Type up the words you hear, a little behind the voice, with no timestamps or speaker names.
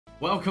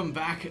Welcome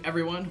back,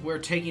 everyone. We're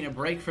taking a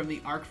break from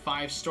the Arc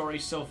 5 story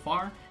so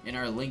far in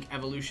our Link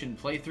Evolution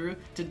playthrough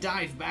to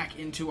dive back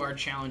into our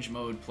challenge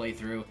mode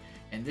playthrough.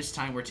 And this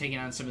time we're taking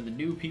on some of the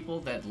new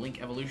people that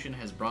Link Evolution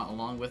has brought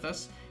along with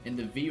us in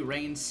the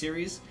V-Rain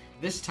series.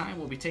 This time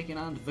we'll be taking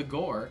on the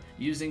Gore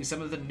using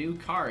some of the new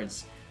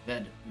cards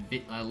that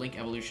Link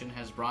Evolution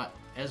has brought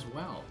as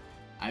well.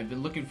 I've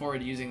been looking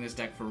forward to using this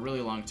deck for a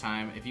really long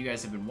time. If you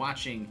guys have been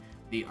watching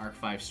the Arc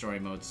 5 story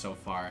mode so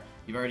far,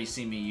 you've already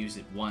seen me use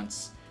it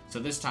once. So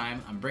this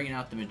time, I'm bringing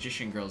out the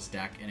Magician Girls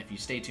deck, and if you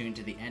stay tuned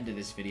to the end of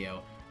this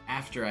video,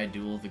 after I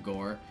duel the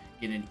Gore,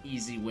 get an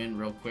easy win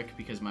real quick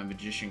because my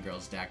Magician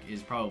Girls deck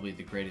is probably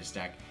the greatest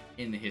deck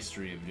in the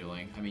history of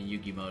dueling. I mean,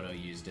 Yugimoto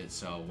used it,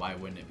 so why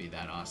wouldn't it be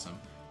that awesome?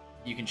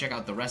 You can check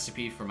out the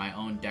recipe for my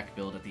own deck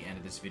build at the end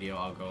of this video.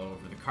 I'll go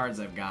over the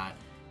cards I've got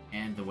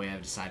and the way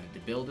I've decided to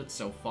build it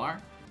so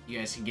far. You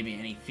guys can give me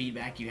any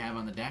feedback you have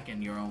on the deck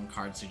and your own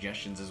card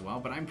suggestions as well,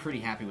 but I'm pretty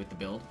happy with the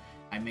build.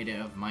 I made it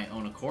of my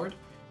own accord.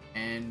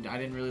 And I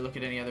didn't really look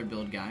at any other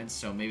build guides,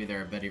 so maybe there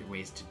are better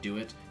ways to do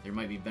it. There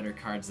might be better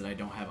cards that I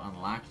don't have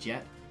unlocked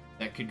yet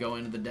that could go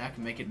into the deck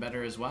and make it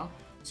better as well.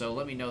 So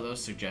let me know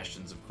those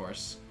suggestions, of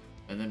course,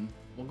 and then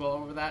we'll go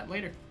over that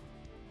later.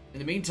 In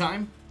the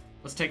meantime,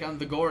 let's take on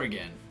the Gore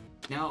again.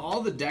 Now,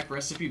 all the deck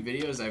recipe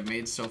videos I've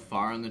made so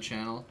far on the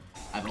channel,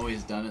 I've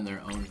always done in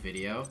their own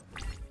video.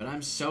 But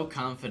I'm so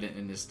confident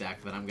in this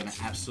deck that I'm going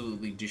to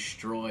absolutely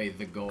destroy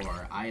the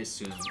Gore. I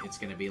assume it's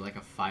going to be like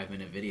a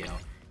 5-minute video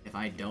if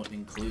I don't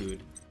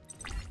include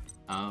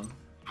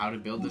how to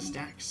build this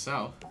deck.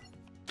 So,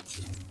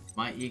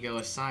 my ego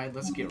aside,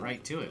 let's get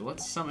right to it.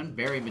 Let's summon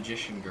Berry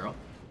Magician Girl.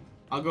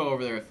 I'll go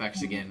over their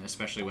effects again,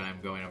 especially when I'm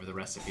going over the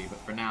recipe, but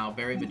for now,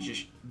 Berry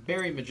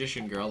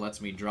Magician Girl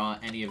lets me draw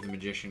any of the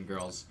Magician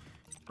Girls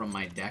from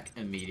my deck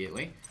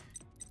immediately.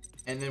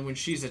 And then when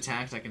she's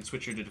attacked, I can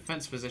switch her to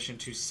defense position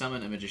to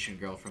summon a Magician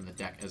Girl from the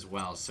deck as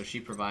well, so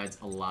she provides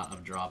a lot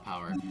of draw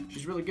power.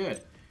 She's really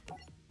good.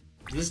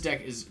 This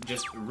deck is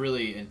just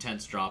really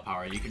intense draw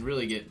power. You can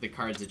really get the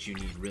cards that you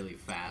need really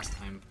fast.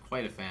 I'm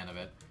quite a fan of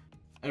it.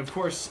 And of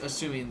course,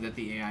 assuming that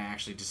the AI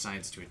actually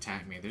decides to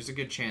attack me, there's a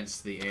good chance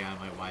the AI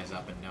might wise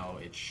up and know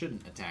it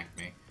shouldn't attack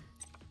me.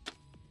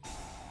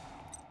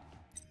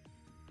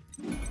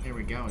 There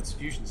we go, it's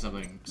fusion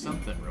something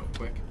real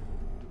quick.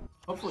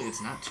 Hopefully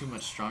it's not too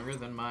much stronger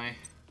than my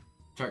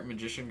Dark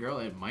Magician Girl.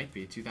 It might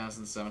be,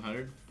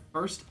 2,700.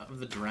 First of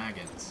the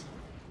Dragons.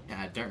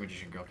 Yeah, Dark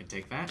Magician Girl can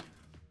take that.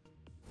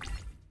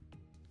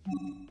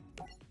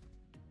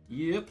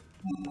 Yep.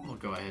 I'll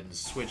go ahead and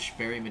switch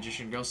Berry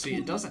Magician Girl. See,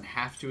 it doesn't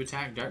have to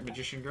attack Dark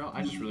Magician Girl.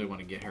 I just really want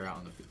to get her out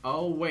on the field.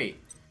 Oh, wait.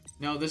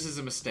 No, this is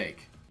a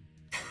mistake.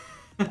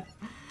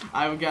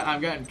 I've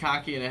gotten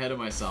cocky and ahead of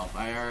myself.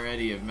 I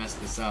already have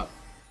messed this up.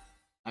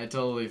 I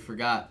totally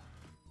forgot.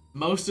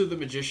 Most of the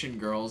Magician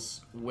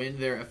Girls, when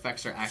their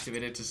effects are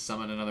activated to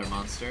summon another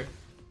monster,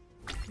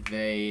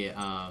 they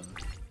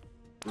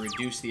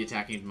reduce the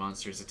attacking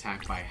monster's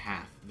attack by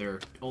half. There are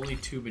only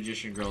 2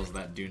 Magician Girls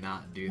that do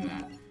not do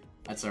that.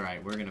 That's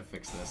alright, we're gonna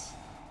fix this.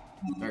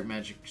 Dark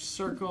Magic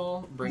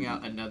Circle, bring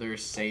out another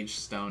Sage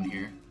Stone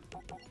here.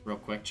 Real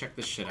quick, check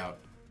this shit out.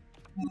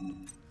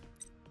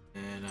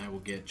 And I will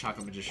get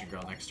Chocolate Magician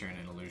Girl next turn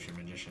and Illusion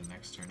Magician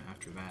next turn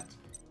after that.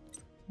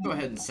 Go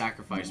ahead and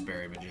sacrifice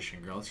Berry Magician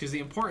Girl, because the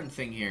important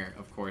thing here,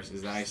 of course,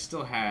 is that I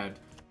still had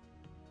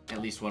at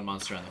least 1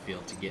 monster on the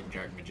field to get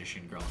Dark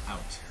Magician Girl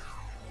out.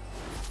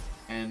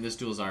 And this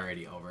duel's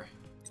already over.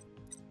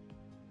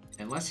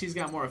 Unless he's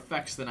got more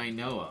effects than I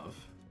know of.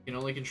 You can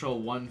only control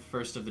 1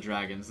 first of the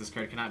dragons. This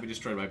card cannot be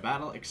destroyed by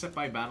battle, except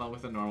by battle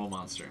with a normal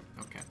monster.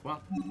 Okay,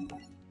 well,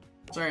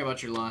 sorry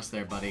about your loss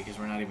there, buddy, because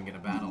we're not even going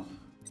to battle.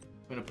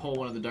 I'm going to pull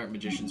one of the Dark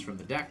Magicians from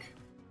the deck.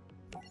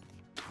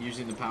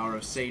 Using the power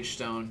of Sage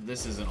Stone.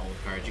 This is an old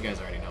card. You guys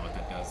already know what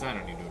that does. I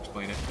don't need to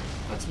explain it.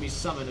 Lets me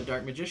summon a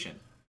Dark Magician.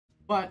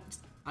 But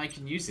I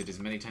can use it as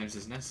many times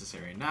as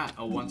necessary. Not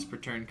a once per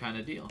turn kind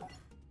of deal.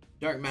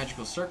 Dark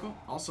Magical Circle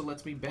also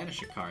lets me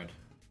banish a card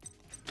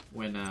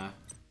when our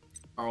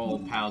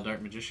old pal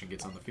Dark Magician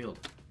gets on the field.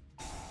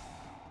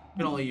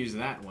 Can only use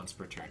that once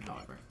per turn,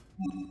 however.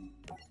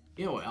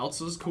 You know what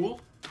else is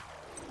cool?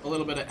 A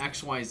little bit of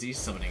XYZ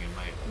summoning in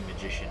my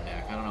Magician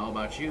deck. I don't know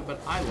about you, but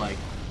I like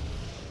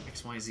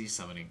XYZ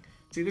summoning.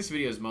 See, this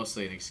video is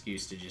mostly an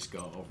excuse to just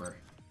go over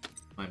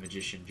my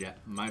Magician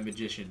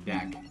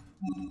deck,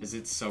 because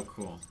it's so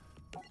cool.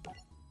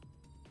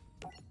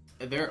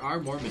 There are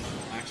more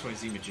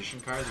XYZ Magician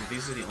cards, but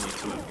these are the only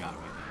 2 I've got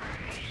right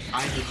now.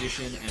 Eye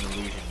Magician and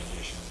Illusion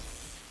Magician.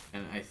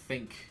 And I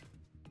think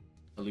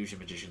Illusion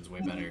Magician's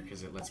way better,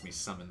 because it lets me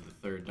summon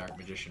the 3rd Dark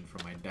Magician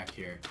from my deck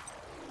here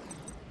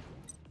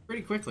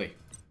pretty quickly.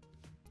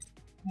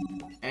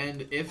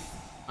 And if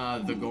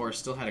the Gore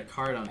still had a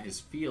card on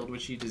his field,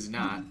 which he does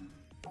not,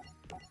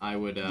 I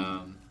would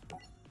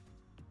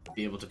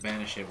be able to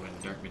banish it when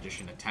Dark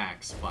Magician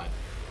attacks, but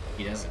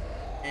he doesn't.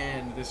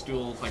 And this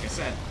duel, like I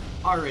said,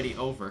 already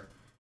over.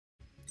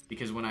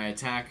 Because when I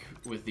attack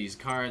with these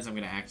cards, I'm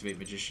going to activate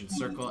Magician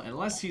Circle.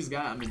 Unless he's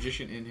got a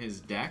Magician in his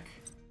deck,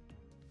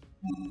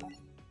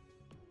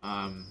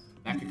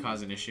 That could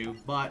cause an issue,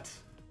 but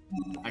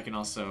I can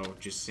also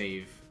just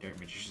save Dark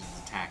Magician's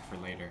attack for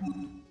later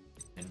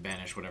and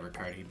banish whatever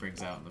card he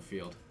brings out in the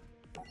field.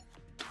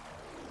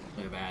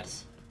 Look at that.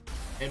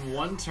 In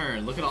one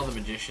turn, look at all the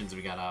Magicians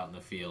we got out in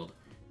the field.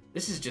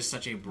 This is just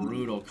such a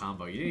brutal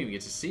combo. You didn't even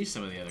get to see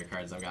some of the other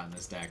cards I've got in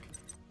this deck.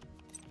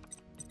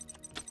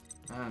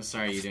 I'm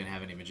sorry you didn't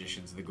have any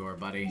Magicians, the Gore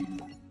buddy.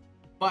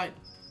 But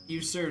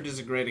you served as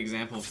a great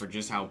example for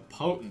just how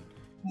potent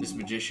this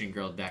Magician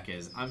Girl deck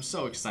is. I'm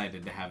so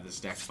excited to have this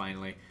deck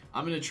finally.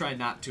 I'm going to try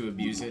not to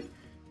abuse it.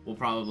 We'll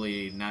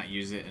probably not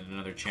use it in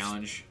another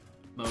challenge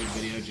mode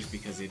video just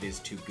because it is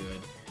too good.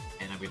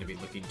 And I'm going to be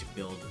looking to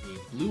build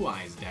a Blue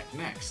Eyes deck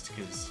next,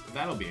 because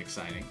that'll be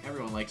exciting.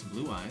 Everyone likes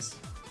Blue Eyes.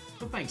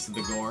 So thanks to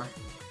the Gore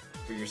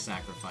for your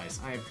sacrifice.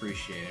 I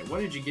appreciate it.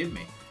 What did you give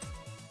me?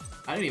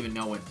 I didn't even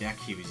know what deck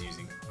he was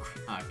using.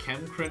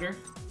 Chem Critter?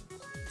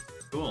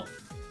 Cool.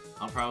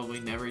 I'll probably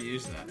never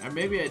use that. Or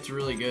maybe it's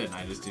really good and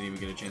I just didn't even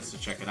get a chance to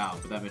check it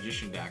out. But that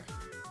Magician deck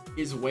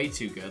is way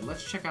too good.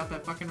 Let's check out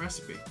that fucking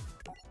recipe.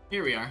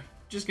 Here we are.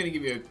 Just gonna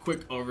give you a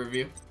quick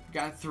overview.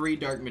 Got 3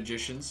 Dark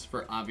Magicians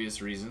for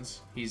obvious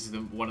reasons. He's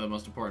one of the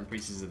most important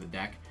pieces of the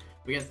deck.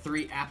 We got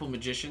 3 Apple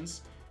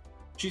Magicians.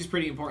 She's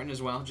pretty important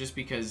as well, just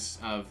because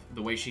of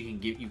the way she can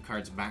give you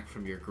cards back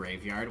from your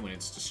graveyard when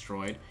it's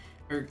destroyed.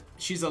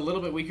 She's a little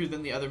bit weaker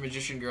than the other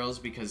Magician Girls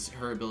because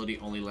her ability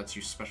only lets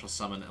you special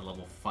summon a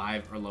level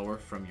 5 or lower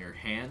from your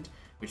hand,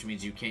 which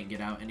means you can't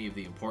get out any of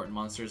the important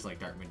monsters like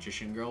Dark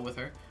Magician Girl with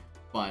her.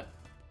 But,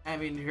 I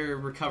mean, her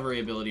recovery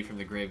ability from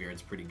the graveyard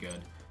is pretty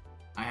good.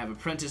 I have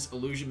Apprentice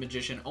Illusion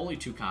Magician, only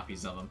 2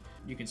 copies of them.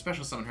 You can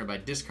special summon her by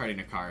discarding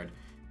a card,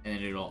 and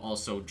then it'll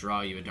also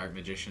draw you a Dark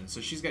Magician.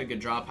 So she's got a good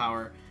draw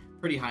power,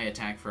 pretty high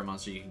attack for a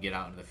monster you can get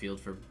out into the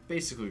field for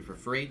basically for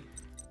free.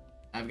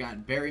 I've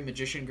got Berry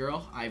Magician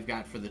Girl, I've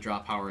got for the draw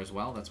power as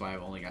well, that's why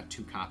I've only got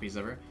 2 copies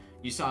of her.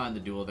 You saw in the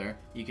duel there,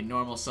 you can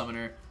normal summon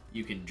her,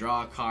 you can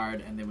draw a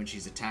card, and then when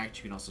she's attacked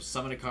you can also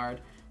summon a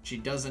card. She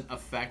doesn't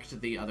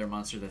affect the other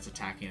monster that's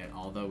attacking at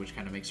all though, which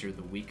kind of makes her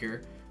the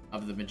weaker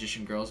of the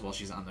Magician Girls while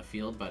she's on the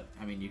field, but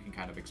I mean you can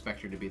kind of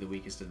expect her to be the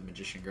weakest of the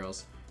Magician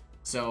Girls.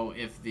 So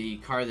if the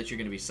card that you're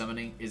going to be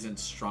summoning isn't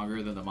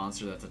stronger than the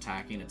monster that's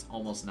attacking, it's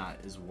almost not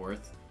as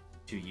worth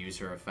to use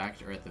her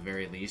effect, or at the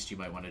very least you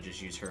might want to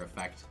just use her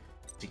effect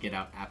to get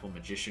out Apple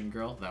Magician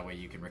Girl. That way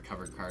you can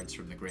recover cards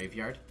from the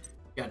graveyard.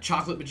 Got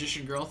Chocolate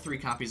Magician Girl, 3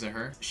 copies of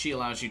her. She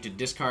allows you to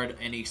discard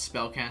any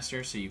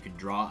spellcaster so you can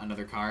draw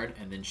another card,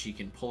 and then she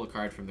can pull a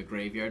card from the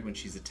graveyard when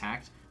she's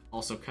attacked,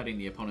 also cutting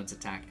the opponent's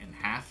attack in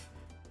half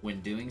when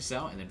doing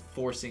so, and then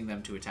forcing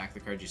them to attack the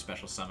card you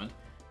special summoned.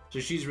 So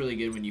she's really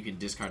good when you can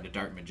discard a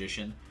Dark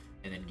Magician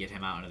and then get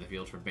him out into the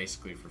field for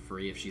basically for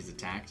free if she's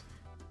attacked.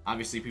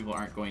 Obviously people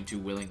aren't going to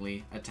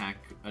willingly attack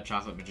a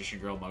Chocolate Magician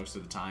Girl most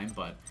of the time,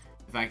 but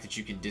the fact that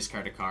you can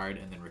discard a card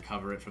and then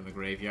recover it from the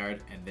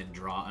graveyard and then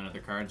draw another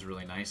card is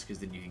really nice, because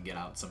then you can get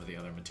out some of the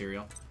other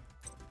material.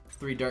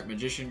 3 Dark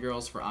Magician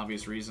Girls for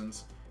obvious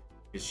reasons,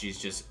 because she's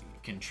just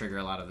can trigger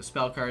a lot of the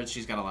spell cards.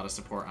 She's got a lot of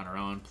support on her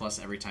own, plus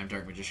every time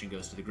Dark Magician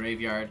goes to the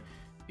graveyard,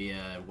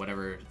 via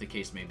whatever the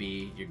case may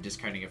be, you're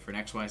discarding it for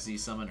an XYZ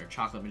summon or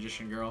Chocolate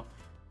Magician Girl,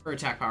 her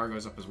attack power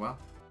goes up as well.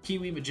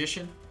 Kiwi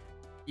Magician,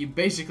 you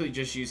basically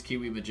just use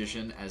Kiwi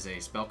Magician as a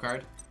spell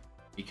card,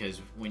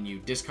 because when you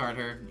discard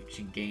her, you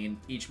can gain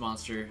each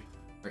monster,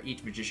 or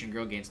each Magician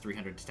Girl gains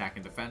 300 attack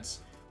and defense,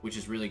 which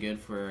is really good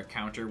for a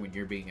counter when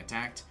you're being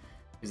attacked,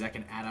 because that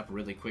can add up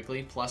really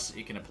quickly. Plus,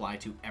 it can apply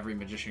to every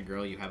Magician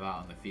Girl you have out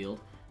on the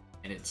field,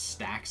 and it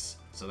stacks,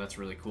 so that's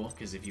really cool,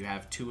 because if you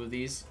have 2 of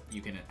these,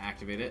 you can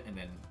activate it, and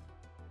then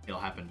it'll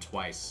happen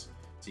twice,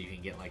 so you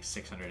can get like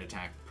 600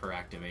 attack per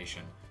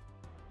activation,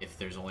 if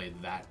there's only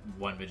that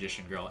one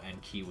Magician Girl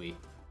and Kiwi.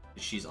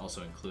 She's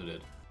also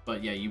included.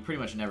 But yeah, you pretty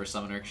much never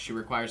summon her, because she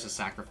requires a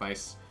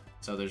sacrifice,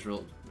 so there's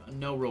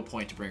no real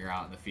point to bring her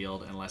out in the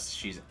field unless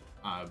she's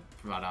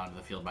brought out into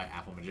the field by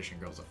Apple Magician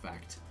Girl's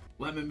effect.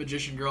 Lemon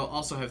Magician Girl,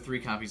 also have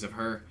 3 copies of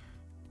her,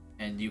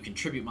 and you can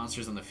tribute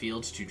monsters on the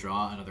field to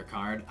draw another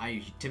card.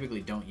 I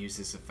typically don't use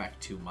this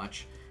effect too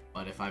much,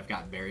 but if I've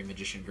got Berry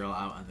Magician Girl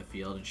out on the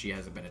field and she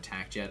hasn't been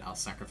attacked yet, I'll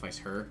sacrifice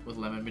her with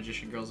Lemon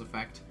Magician Girl's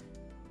effect.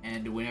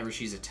 And whenever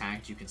she's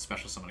attacked, you can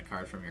special summon a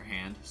card from your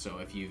hand. So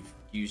if you've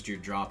used your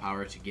draw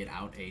power to get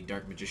out a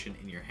Dark Magician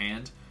in your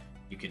hand,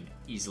 you can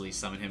easily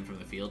summon him from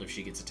the field if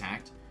she gets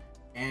attacked.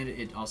 And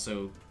it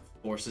also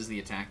forces the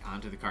attack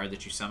onto the card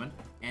that you summon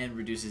and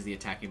reduces the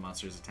attacking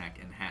monster's attack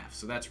in half.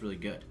 So that's really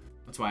good.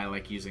 That's why I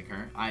like using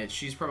her.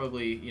 She's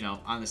probably, you know,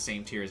 on the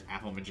same tier as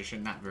Apple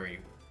Magician. Not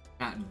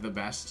the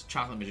best.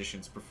 Chocolate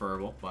Magician's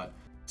preferable, but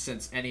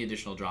since any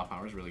additional draw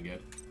power is really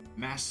good.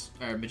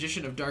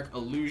 Magician of Dark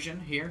Illusion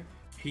here.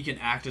 He can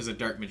act as a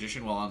Dark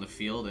Magician while on the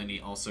field, and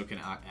he also can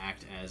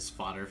act as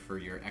fodder for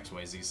your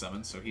XYZ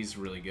summon, so he's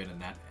really good in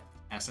that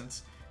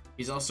essence.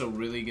 He's also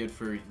really good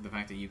for the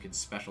fact that you can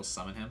special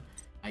summon him.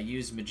 I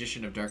use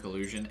Magician of Dark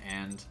Illusion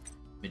and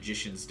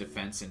Magician's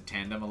Defense in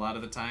tandem a lot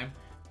of the time.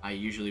 I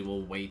usually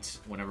will wait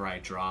whenever I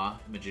draw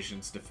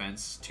Magician's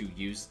Defense to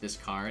use this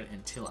card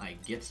until I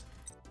get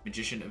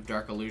Magician of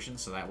Dark Illusion,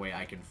 so that way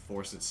I can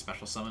force its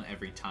special summon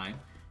every time.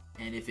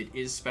 And if it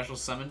is special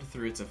summoned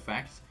through its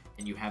effect,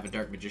 and you have a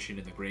Dark Magician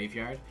in the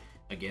graveyard,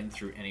 again,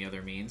 through any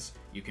other means,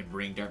 you can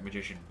bring Dark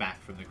Magician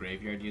back from the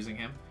graveyard using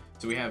him.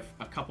 So we have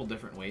a couple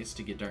different ways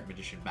to get Dark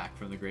Magician back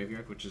from the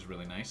graveyard, which is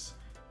really nice.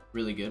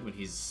 Really good when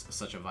he's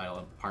such a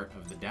vital part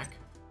of the deck.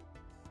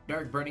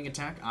 Dark Burning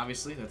Attack,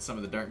 obviously, that's some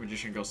of the Dark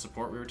Magician Girl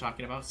support we were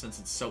talking about, since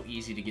it's so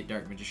easy to get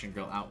Dark Magician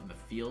Girl out in the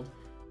field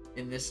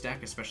in this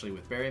deck, especially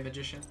with Berry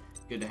Magician.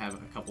 Good to have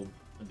a couple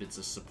of bits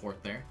of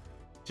support there.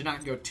 To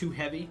not go too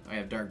heavy, I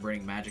have Dark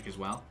Burning Magic as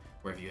well,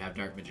 where if you have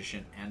Dark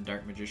Magician and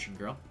Dark Magician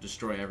Girl,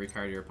 destroy every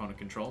card your opponent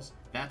controls.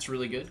 That's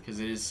really good, because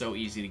it is so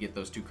easy to get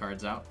those two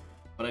cards out.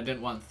 But I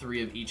didn't want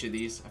 3 of each of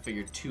these. I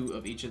figured 2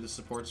 of each of the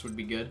supports would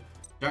be good.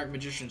 Dark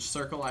Magician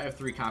Circle, I have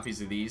 3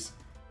 copies of these.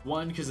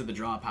 1, because of the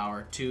draw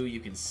power. 2,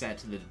 you can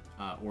set the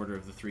order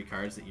of the 3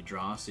 cards that you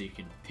draw, so you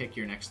can pick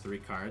your next 3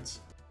 cards.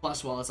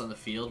 Plus, while it's on the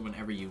field,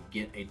 whenever you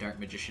get a Dark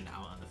Magician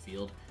out on the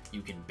field,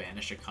 you can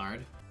banish a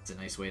card. It's a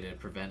nice way to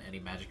prevent any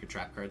magic or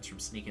trap cards from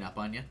sneaking up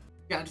on you.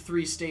 Got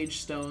 3 Stage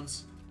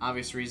Stones.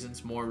 Obvious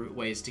reasons, more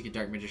ways to get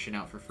Dark Magician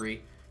out for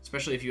free.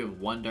 Especially if you have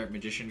 1 Dark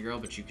Magician Girl,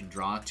 but you can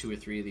draw 2 or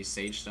 3 of these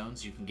Sage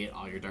Stones, you can get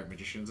all your Dark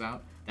Magicians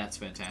out. That's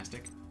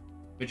fantastic.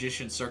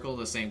 Magician Circle,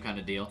 the same kind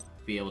of deal.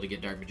 Be able to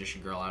get Dark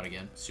Magician Girl out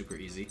again, super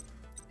easy.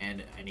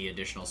 And any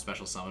additional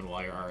special summon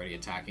while you're already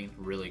attacking,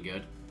 really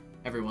good.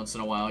 Every once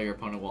in a while, your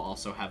opponent will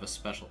also have a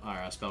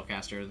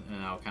spellcaster,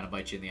 and that'll kind of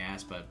bite you in the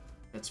ass, but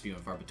that's few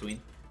and far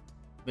between.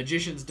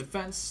 Magician's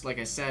Defense, like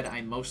I said,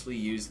 I mostly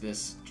use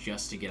this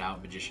just to get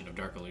out Magician of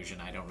Dark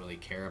Illusion. I don't really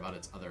care about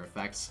its other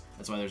effects.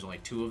 That's why there's only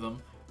 2 of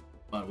them.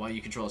 But while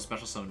you control a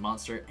special summon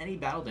monster, any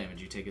battle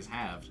damage you take is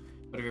halved.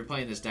 But if you're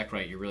playing this deck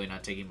right, you're really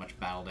not taking much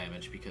battle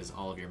damage because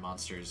all of your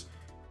monsters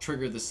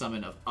trigger the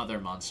summon of other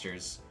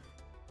monsters.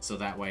 So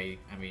that way,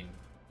 I mean,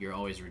 you're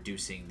always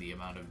reducing the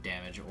amount of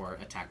damage or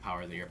attack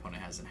power that your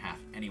opponent has in half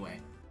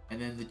anyway.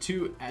 And then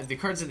the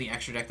cards in the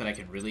extra deck that I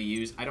can really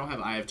use, I don't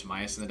have Eye of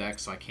Timaeus in the deck,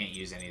 so I can't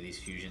use any of these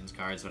fusions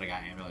cards, but I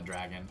got Amulet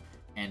Dragon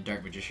and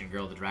Dark Magician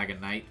Girl, the Dragon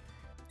Knight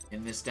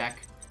in this deck.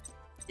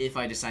 If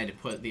I decide to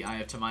put the Eye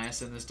of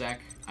Timaeus in this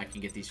deck, I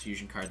can get these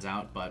fusion cards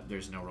out, but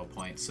there's no real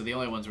point. So the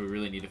only ones we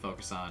really need to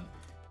focus on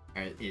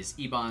is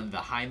Eban, the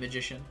High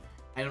Magician.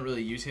 I don't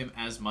really use him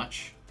as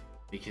much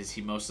because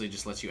he mostly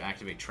just lets you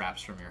activate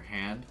traps from your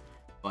hand.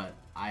 But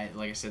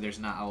like I said, there's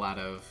not a lot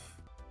of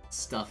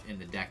stuff in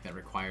the deck that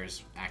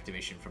requires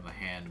activation from the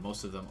hand.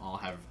 Most of them all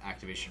have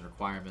activation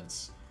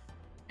requirements,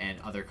 and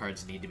other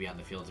cards need to be on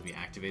the field to be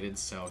activated,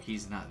 so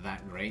he's not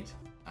that great.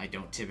 I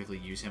don't typically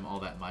use him all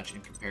that much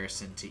in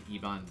comparison to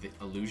Eban, the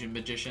Illusion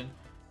Magician,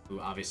 who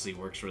obviously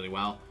works really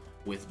well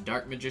with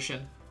Dark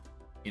Magician.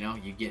 You know,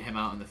 you get him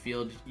out on the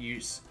field,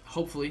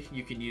 hopefully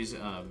you can use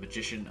a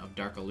Magician of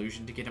Dark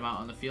Illusion to get him out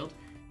on the field,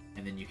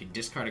 and then you can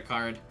discard a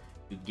card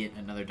to get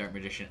another Dark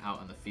Magician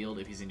out on the field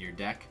if he's in your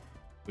deck,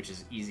 which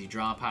is easy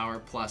draw power.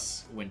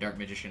 Plus, when Dark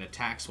Magician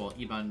attacks while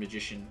Eban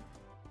Magician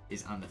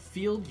is on the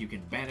field, you can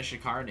banish a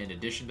card in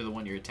addition to the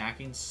one you're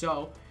attacking.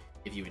 So,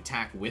 if you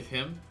attack with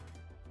him,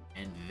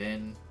 and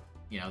then,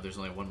 you know, there's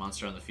only 1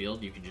 monster on the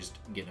field, you can just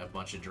get a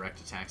bunch of direct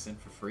attacks in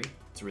for free.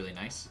 It's really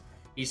nice.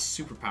 He's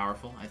super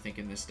powerful, I think,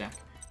 in this deck.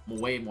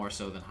 Way more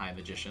so than High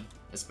Magician,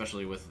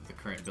 especially with the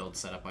current build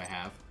setup I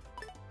have.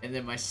 And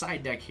then my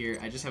side deck here,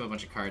 I just have a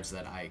bunch of cards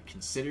that I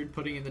considered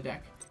putting in the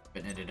deck,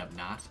 but ended up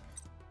not.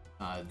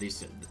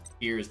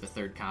 Here is the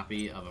 3rd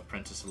copy of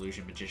Apprentice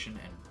Illusion Magician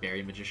and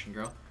Berry Magician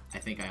Girl. I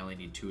think I only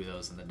need 2 of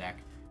those in the deck.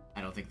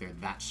 I don't think they're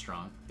that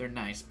strong. They're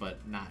nice,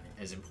 but not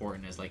as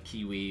important as like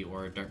Kiwi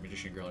or Dark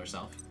Magician Girl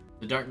herself.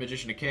 The Dark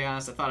Magician of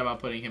Chaos, I thought about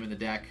putting him in the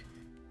deck,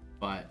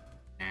 but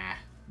nah,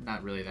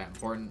 not really that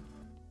important.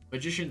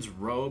 Magician's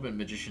Robe and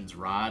Magician's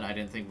Rod, I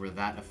didn't think were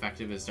that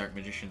effective as Dark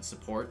Magician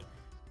support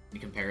in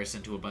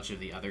comparison to a bunch of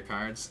the other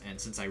cards, and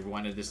since I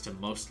wanted this to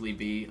mostly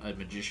be a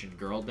Magician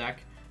Girl deck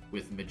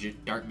with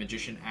Dark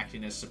Magician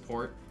acting as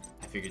support,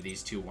 I figured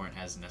these 2 weren't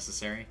as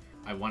necessary.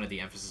 I wanted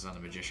the emphasis on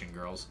the Magician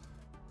Girls.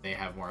 They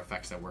have more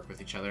effects that work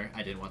with each other.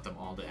 I didn't want them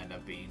all to end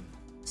up being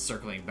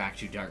circling back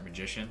to Dark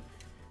Magician.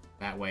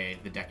 That way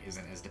the deck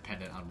isn't as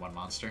dependent on 1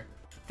 monster.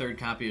 3rd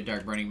copy of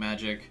Dark Burning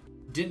Magic.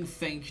 Didn't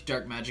think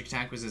Dark Magic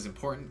Attack was as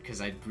important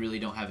because I really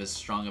don't have as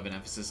strong of an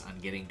emphasis on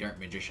getting Dark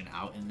Magician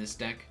out in this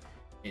deck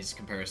in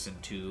comparison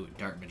to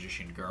Dark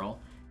Magician Girl.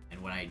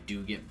 And when I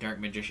do get Dark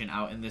Magician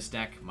out in this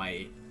deck,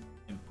 my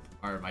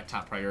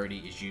top priority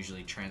is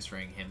usually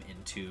transferring him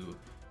into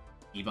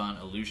Eban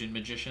Illusion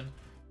Magician.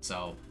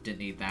 So didn't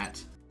need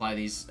that. Apply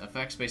these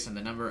effects based on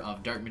the number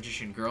of Dark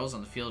Magician Girls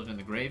on the field and in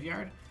the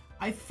graveyard.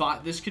 I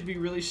thought this could be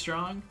really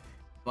strong,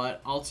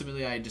 but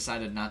ultimately I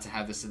decided not to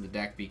have this in the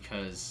deck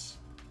because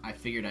I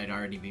figured I'd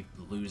already be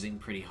losing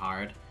pretty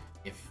hard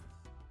if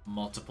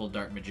multiple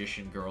Dark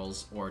Magician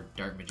Girls or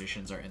Dark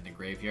Magicians are in the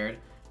graveyard.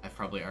 I've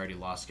probably already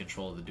lost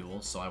control of the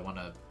duel, so I want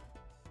to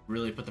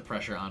really put the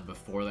pressure on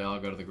before they all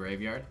go to the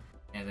graveyard.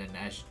 And then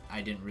as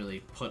I didn't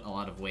really put a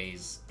lot of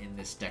ways in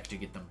this deck to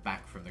get them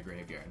back from the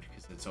graveyard,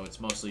 so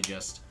it's mostly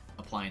just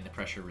applying the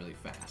pressure really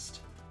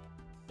fast.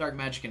 Dark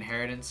Magic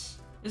Inheritance.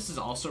 This is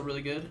also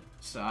really good,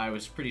 so I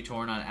was pretty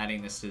torn on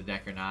adding this to the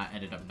deck or not.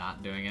 Ended up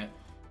not doing it,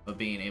 but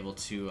being able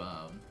to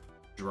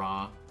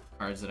draw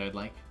cards that I'd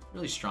like.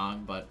 Really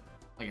strong, but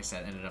like I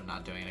said, ended up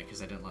not doing it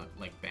because I didn't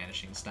like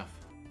banishing stuff.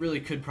 Really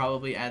could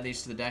probably add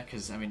these to the deck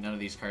because, I mean, none of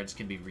these cards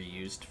can be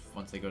reused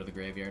once they go to the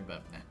graveyard,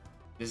 but nah.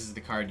 This is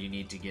the card you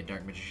need to get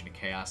Dark Magician of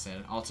Chaos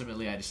in.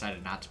 Ultimately, I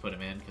decided not to put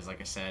him in because,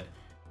 like I said,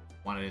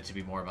 wanted it to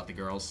be more about the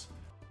girls.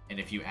 And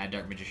if you add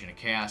Dark Magician of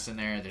Chaos in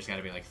there, there's got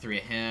to be like 3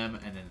 of him,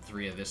 and then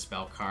 3 of this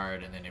spell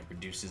card, and then it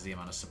reduces the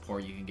amount of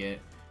support you can get.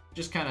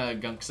 Just kind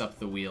of gunks up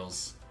the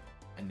wheels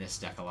in this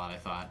deck a lot, I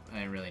thought. I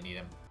didn't really need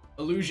him.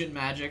 Illusion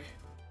Magic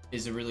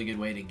is a really good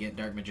way to get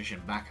Dark Magician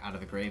back out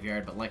of the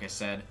graveyard, but like I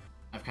said,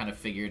 I've kind of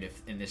figured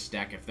if in this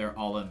deck, if they're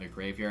all in the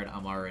graveyard,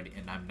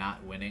 I'm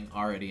not winning,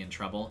 already in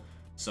trouble.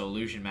 So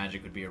Illusion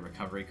Magic would be a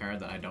recovery card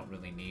that I don't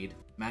really need.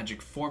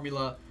 Magic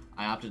Formula,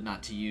 I opted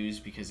not to use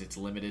because it's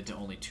limited to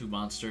only 2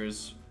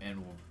 monsters,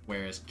 and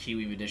whereas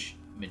Kiwi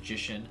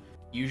Magician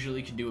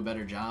usually can do a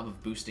better job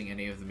of boosting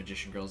any of the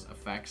Magician Girl's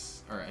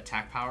effects or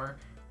attack power,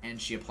 and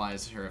she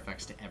applies her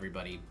effects to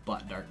everybody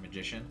but Dark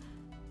Magician.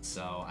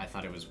 So I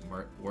thought it was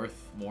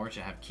worth more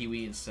to have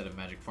Kiwi instead of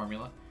Magic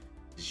Formula,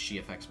 because she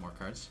affects more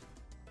cards.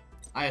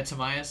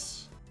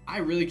 Ayatamias. I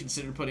really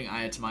considered putting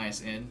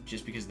Ayatamias in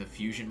just because the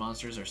fusion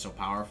monsters are so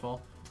powerful.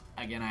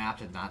 Again, I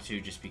opted not to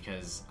just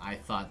because I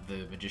thought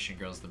the Magician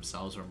Girls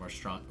themselves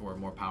were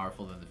more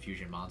powerful than the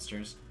fusion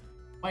monsters.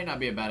 Might not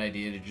be a bad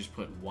idea to just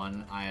put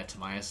 1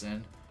 Ayatamias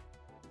in,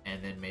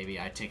 and then maybe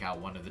I take out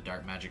 1 of the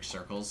Dark Magic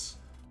Circles.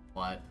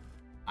 But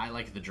I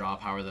like the draw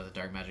power that the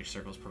Dark Magic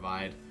Circles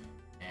provide,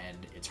 and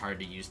it's hard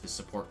to use the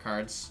support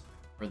cards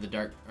for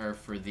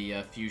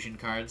the fusion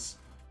cards,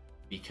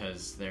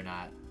 because they're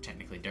not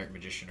technically Dark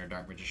Magician or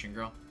Dark Magician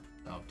Girl,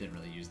 so didn't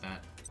really use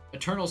that.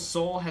 Eternal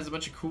Soul has a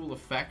bunch of cool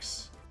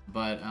effects,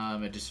 but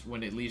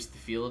when it leaves the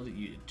field,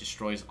 it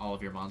destroys all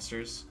of your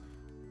monsters.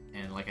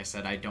 And like I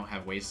said, I don't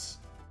have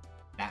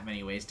that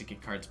many ways to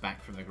get cards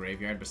back from the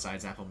graveyard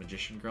besides Apple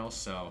Magician Girl,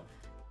 so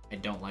I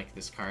don't like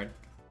this card.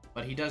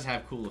 But he does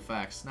have cool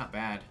effects, not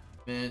bad.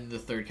 Then the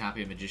 3rd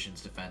copy of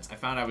Magician's Defense. I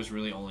found I was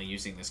really only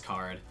using this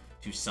card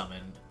to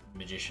summon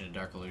Magician and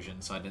Dark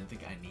Illusion, so I didn't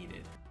think I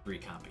needed 3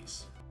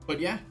 copies. But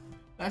yeah,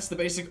 that's the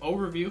basic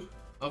overview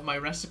of my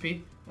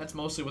recipe. That's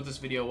mostly what this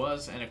video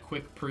was, and a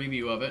quick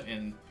preview of it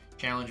in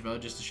challenge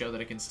mode just to show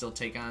that I can still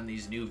take on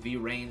these new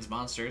V-Rains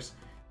monsters.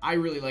 I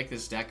really like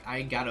this deck.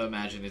 I gotta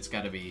imagine it's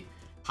gotta be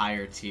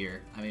higher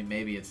tier. I mean,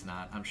 maybe it's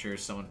not. I'm sure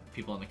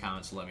people in the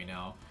comments will let me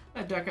know.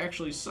 That deck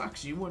actually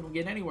sucks. You wouldn't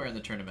get anywhere in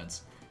the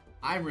tournaments.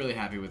 I'm really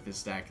happy with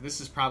this deck.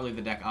 This is probably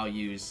the deck I'll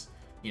use,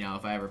 you know,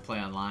 if I ever play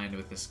online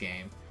with this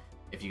game.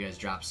 If you guys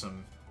drop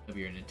some of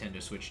your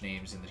Nintendo Switch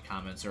names in the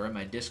comments or in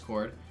my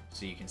Discord,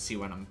 so you can see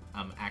when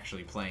I'm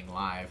actually playing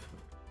live,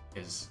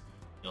 because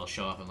it'll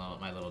show up in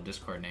my little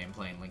Discord name,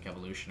 playing Link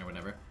Evolution or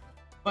whatever.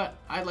 But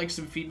I'd like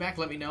some feedback.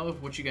 Let me know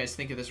what you guys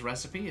think of this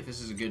recipe, if this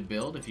is a good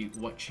build,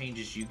 what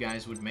changes you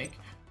guys would make,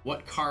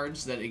 what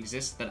cards that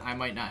exist that I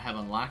might not have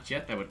unlocked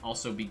yet that would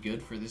also be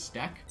good for this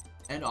deck,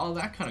 and all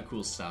that kind of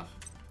cool stuff.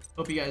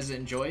 Hope you guys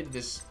enjoyed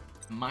this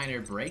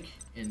minor break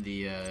in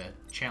the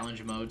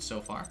challenge mode so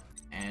far,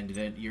 and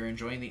that you're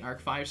enjoying the Arc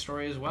 5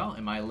 story as well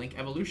in my Link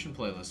Evolution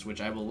playlist,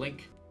 which I will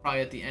link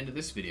probably at the end of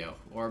this video,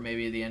 or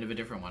maybe at the end of a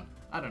different one.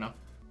 I don't know.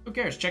 Who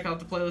cares? Check out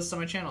the playlists on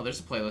my channel. There's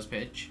a playlist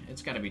page.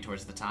 It's got to be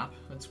towards the top.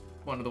 It's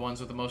one of the ones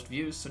with the most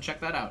views, so check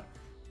that out.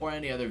 Or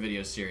any other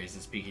video series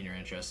that's piquing your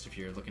interest if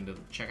you're looking to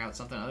check out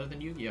something other than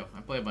Yu-Gi-Oh!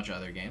 I play a bunch of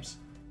other games.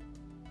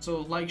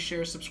 So like,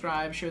 share,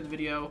 subscribe, share the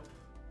video,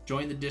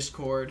 join the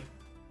Discord,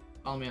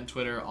 follow me on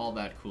Twitter, all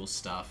that cool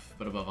stuff.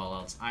 But above all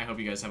else, I hope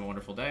you guys have a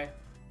wonderful day.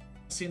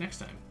 See you next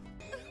time.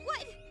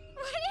 What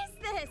is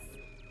this?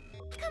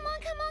 Come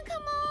on, come on,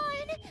 come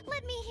on!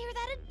 Let me hear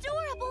that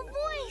adorable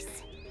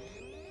voice!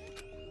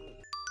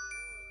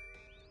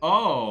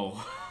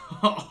 Oh!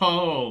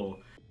 Oh!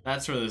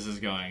 That's where this is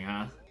going,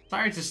 huh?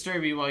 Sorry to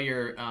disturb you while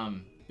you're,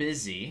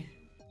 busy.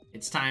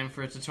 It's time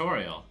for a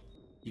tutorial.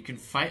 You can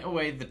fight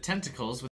away the tentacles with